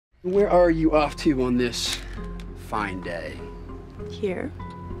Where are you off to on this fine day? Here.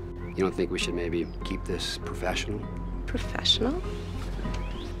 You don't think we should maybe keep this professional? Professional?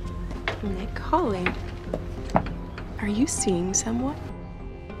 Nick, Hawley, are you seeing someone?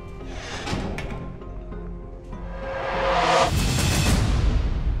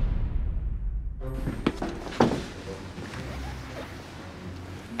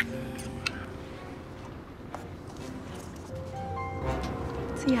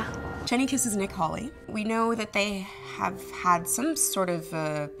 So yeah. Jenny kisses Nick Hawley. We know that they have had some sort of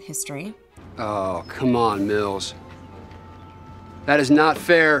history. Oh, come on, Mills. That is not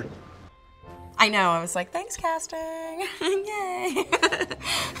fair. I know, I was like, thanks, casting. Yay.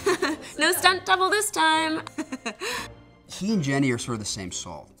 No stunt double this time. He and Jenny are sort of the same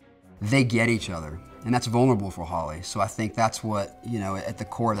soul. They get each other, and that's vulnerable for Hawley. So I think that's what, you know, at the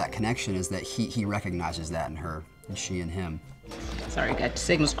core of that connection is that he recognizes that in her, and she in him. Sorry, got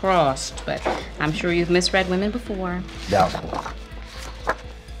signals crossed, but I'm sure you've misread women before. Doubtful.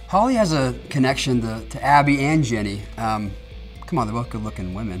 Hawley has a connection to Abbie and Jenny. Come on, they're both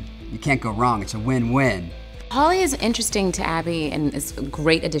good-looking women. You can't go wrong. It's a win-win. Hawley is interesting to Abbie and is a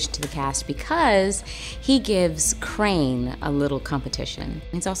great addition to the cast because he gives Crane a little competition.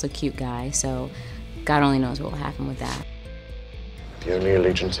 He's also a cute guy, so God only knows what will happen with that. The only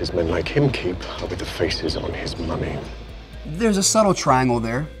allegiances men like him keep are with the faces on his money. There's a subtle triangle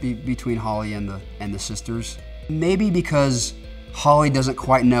there between Hawley and the sisters. Maybe because Hawley doesn't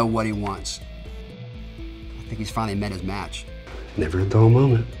quite know what he wants. I think he's finally met his match. Never a dull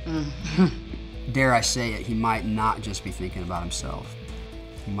moment. Dare I say it, he might not just be thinking about himself.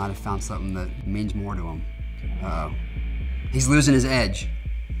 He might have found something that means more to him. Uh-oh. He's losing his edge.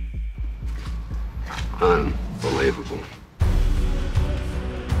 Unbelievable.